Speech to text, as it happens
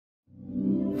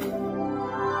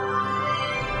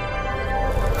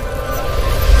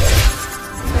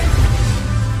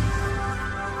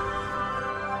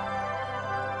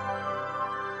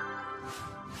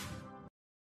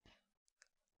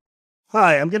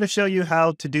Hi, I'm going to show you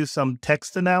how to do some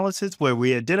text analysis where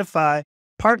we identify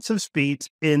parts of speech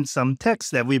in some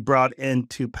text that we brought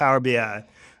into Power BI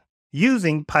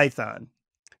using Python.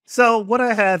 So what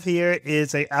I have here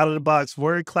is a out-of-the-box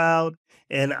word cloud,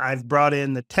 and I've brought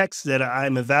in the text that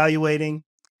I'm evaluating.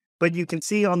 But you can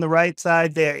see on the right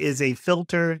side, there is a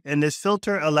filter, and this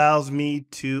filter allows me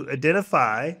to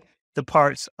identify the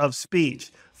parts of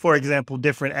speech. For example,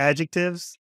 different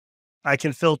adjectives I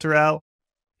can filter out.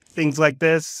 Things like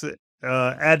this,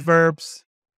 adverbs,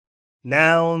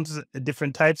 nouns,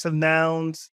 different types of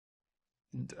nouns,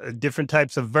 different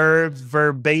types of verbs,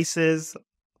 verb bases.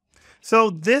 So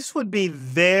this would be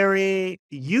very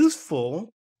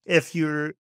useful if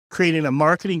you're creating a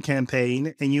marketing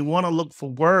campaign and you want to look for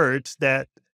words that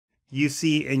you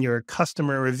see in your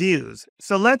customer reviews.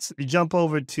 So let's jump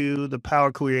over to the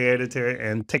Power Query Editor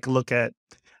and take a look at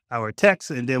our text,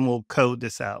 and then we'll code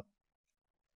this out.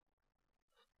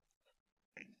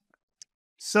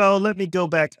 So let me go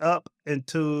back up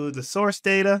into the source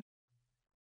data.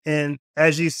 And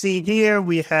as you see here,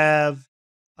 we have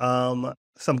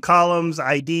some columns,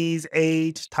 IDs,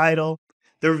 age, title,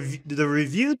 the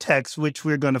review text, which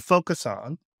we're going to focus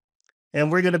on.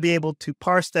 And we're going to be able to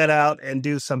parse that out and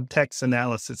do some text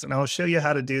analysis. And I'll show you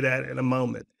how to do that in a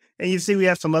moment. And you see we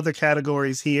have some other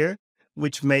categories here,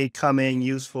 which may come in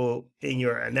useful in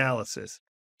your analysis.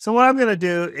 So what I'm going to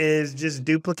do is just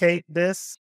duplicate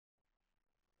this.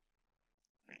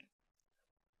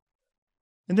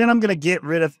 And then I'm going to get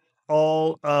rid of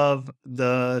all of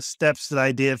the steps that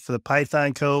I did for the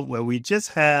Python code where we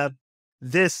just have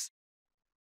this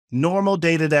normal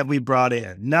data that we brought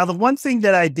in. Now, the one thing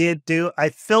that I did do, I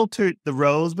filtered the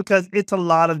rows because it's a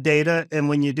lot of data. And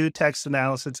when you do text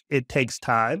analysis, it takes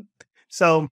time.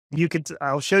 So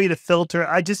I'll show you the filter.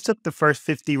 I just took the first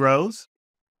 50 rows,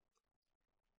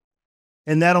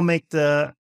 and that'll make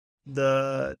the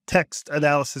text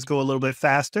analysis go a little bit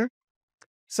faster.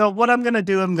 So what I'm going to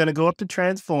do, I'm going to go up to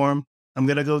transform. I'm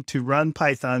going to go to run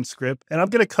Python script, and I'm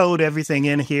going to code everything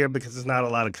in here because it's not a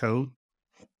lot of code.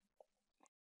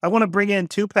 I want to bring in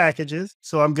two packages.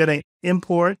 So I'm going to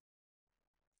import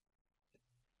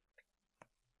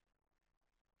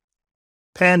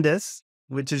pandas,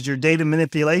 which is your data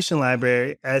manipulation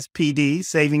library, as PD,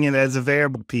 saving it as a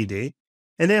variable PD.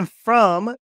 And then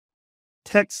from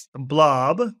text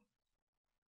blob,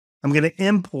 I'm going to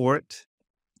import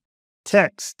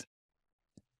text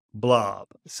blob.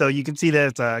 So you can see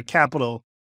there's a capital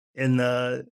in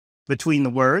between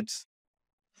the words.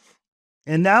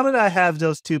 And now that I have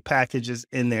those two packages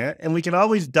in there, and we can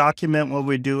always document what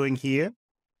we're doing here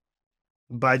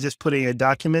by just putting a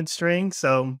document string.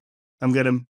 So I'm going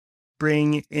to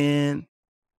bring in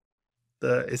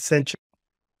the essential.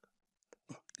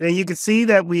 And you can see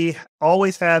that we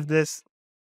always have this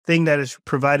thing that is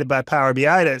provided by Power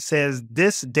BI that says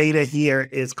this data here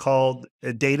is called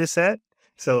a data set.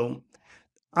 So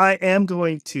I am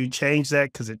going to change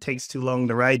that because it takes too long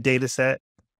to write data set.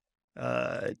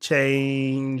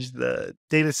 Change the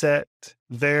data set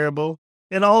variable.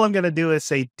 And all I'm going to do is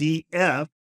say df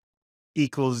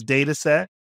equals data set.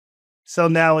 So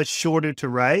now it's shorter to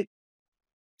write.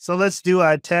 So let's do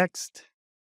our text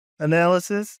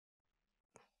analysis.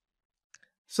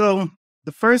 So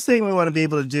the first thing we want to be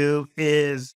able to do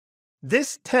is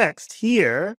this text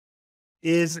here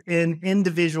is in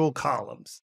individual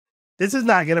columns. This is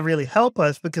not going to really help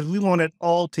us because we want it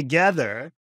all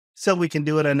together so we can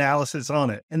do an analysis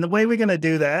on it. And the way we're going to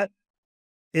do that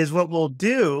is what we'll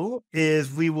do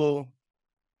is we will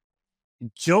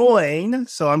join.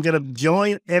 So I'm going to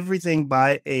join everything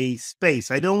by a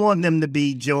space. I don't want them to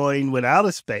be joined without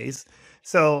a space.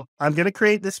 So I'm going to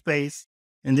create the space,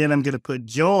 and then I'm going to put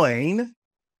join.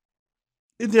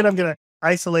 And then I'm going to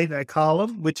isolate that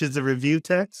column, which is the review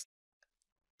text,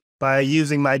 by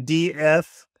using my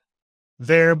df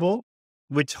variable,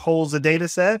 which holds the data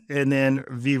set, and then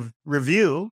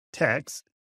review text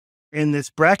in this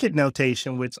bracket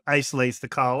notation, which isolates the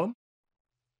column.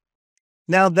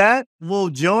 Now that will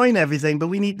join everything, but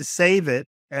we need to save it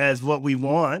as what we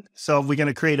want. So we're going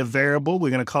to create a variable. We're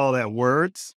going to call that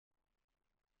words.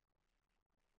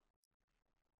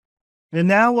 And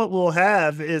now what we'll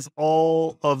have is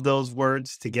all of those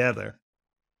words together.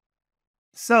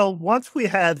 So once we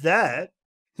have that,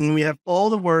 and we have all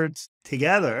the words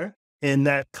together in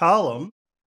that column,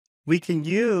 we can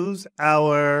use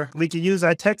our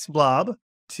text blob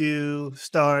to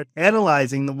start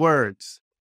analyzing the words.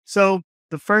 So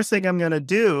the first thing I'm going to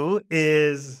do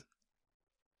is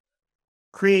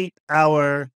create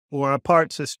our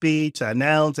parts of speech, our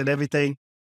nouns and everything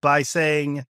by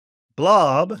saying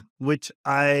blob, which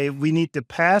we need to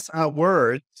pass our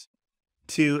words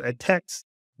to a text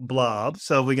blob.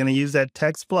 So we're going to use that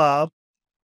text blob,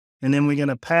 and then we're going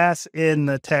to pass in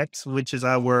the text, which is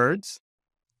our words.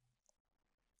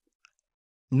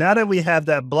 Now that we have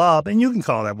that blob, and you can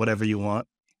call that whatever you want,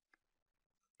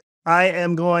 I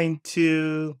am going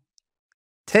to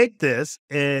take this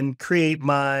and create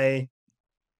my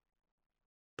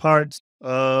parts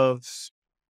of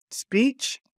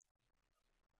speech.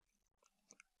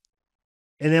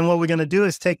 And then what we're going to do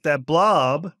is take that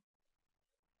blob,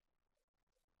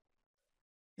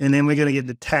 and then we're going to get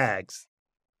the tags.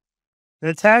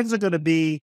 The tags are going to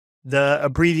be the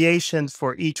abbreviations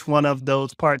for each one of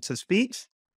those parts of speech.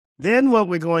 Then what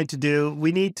we're going to do,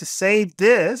 we need to save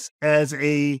this as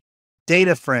a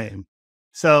data frame.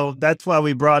 So that's why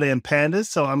we brought in pandas.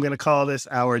 So I'm going to call this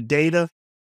our data.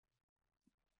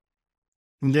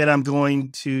 And then I'm going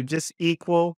to just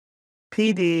equal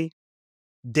PD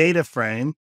data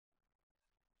frame.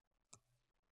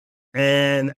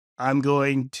 And I'm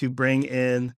going to bring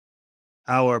in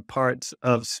our parts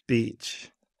of speech.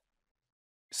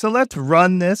 So let's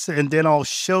run this, and then I'll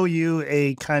show you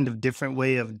a kind of different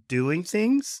way of doing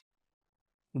things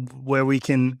where we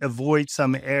can avoid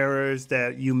some errors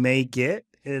that you may get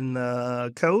in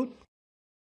the code.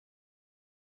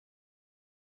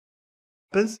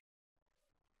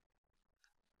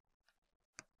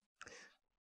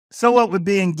 So what we're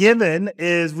being given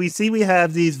is we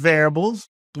have these variables.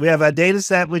 We have our data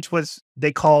set, which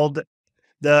they called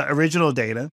the original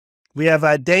data. We have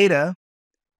our data,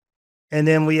 and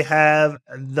then we have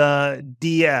the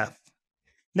DF.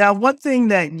 Now, one thing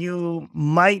that you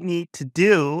might need to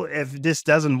do if this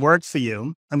doesn't work for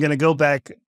you, I'm going to go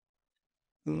back.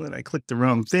 I clicked the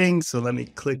wrong thing, so let me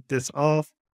click this off.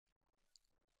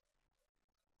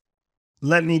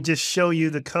 Let me just show you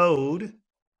the code.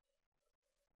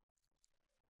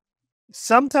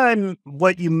 Sometime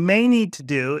what you may need to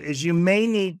do is you may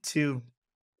need to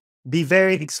be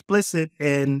very explicit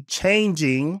in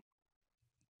changing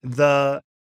the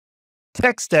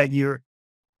text that you're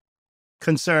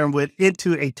concerned with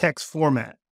into a text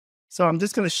format. So I'm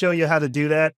just going to show you how to do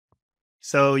that.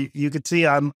 So you can see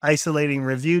I'm isolating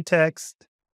review text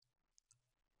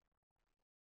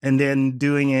and then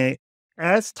doing a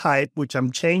as type, which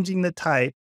I'm changing the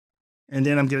type. And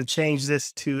then I'm going to change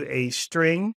this to a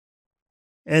string.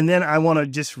 And then I want to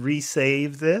just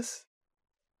resave this.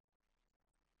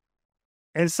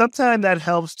 And sometimes that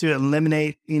helps to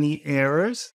eliminate any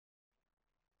errors.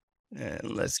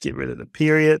 And let's get rid of the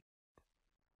period.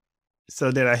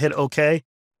 So then I hit OK.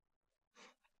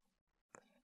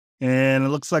 And it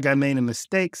looks like I made a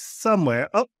mistake somewhere.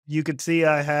 Oh, you can see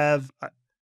I have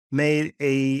made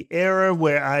an error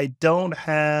where I don't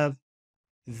have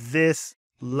this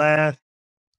last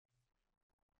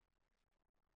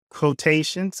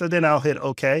quotation. So then I'll hit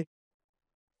OK.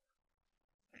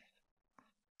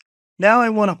 Now I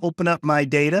want to open up my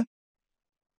data,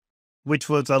 which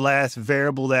was the last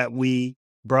variable that we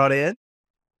brought in,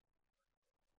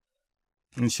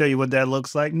 and show you what that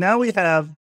looks like. Now we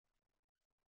have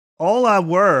all our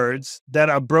words that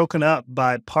are broken up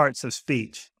by parts of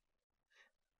speech.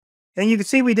 And you can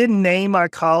see we didn't name our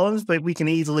columns, but we can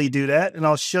easily do that. And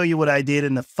I'll show you what I did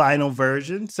in the final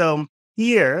version. So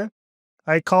here,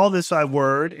 I call this our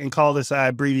word and call this our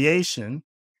abbreviation.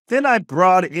 Then I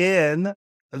brought in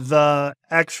the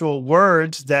actual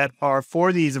words that are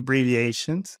for these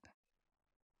abbreviations.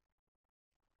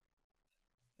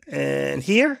 And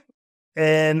here,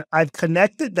 and I've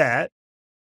connected that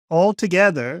all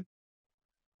together.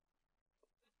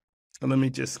 So let me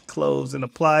just close and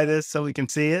apply this so we can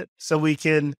see it. So we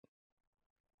can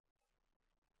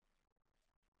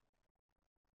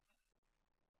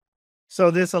So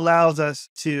this allows us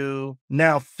to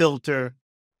now filter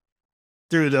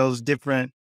through those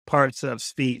different parts of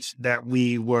speech that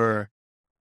we were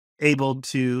able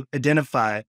to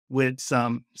identify with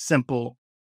some simple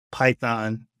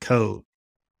Python code.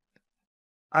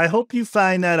 I hope you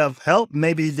find that of help.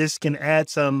 Maybe this can add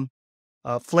some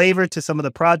flavor to some of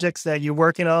the projects that you're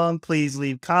working on. Please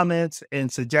leave comments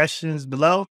and suggestions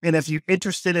below. And if you're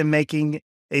interested in making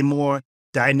a more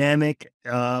dynamic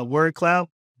word cloud,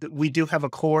 we do have a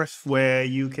course where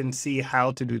you can see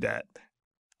how to do that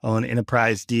on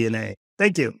Enterprise DNA.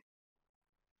 Thank you.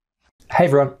 Hey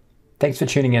everyone, thanks for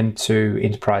tuning in to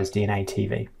Enterprise DNA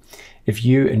TV. If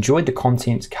you enjoyed the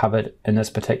content covered in this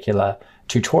particular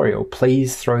tutorial,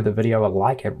 please throw the video a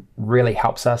like. It really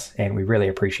helps us and we really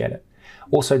appreciate it.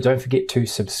 Also, don't forget to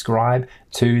subscribe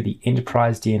to the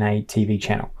Enterprise DNA TV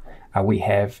channel. We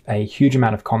have a huge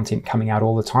amount of content coming out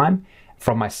all the time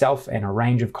from myself and a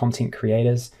range of content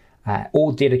creators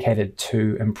all dedicated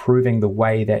to improving the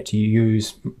way that you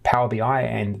use Power BI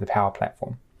and the Power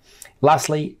Platform.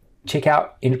 Lastly, check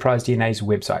out Enterprise DNA's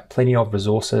website. Plenty of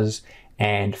resources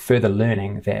and further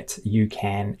learning that you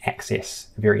can access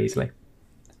very easily.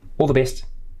 All the best.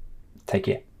 Take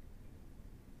care.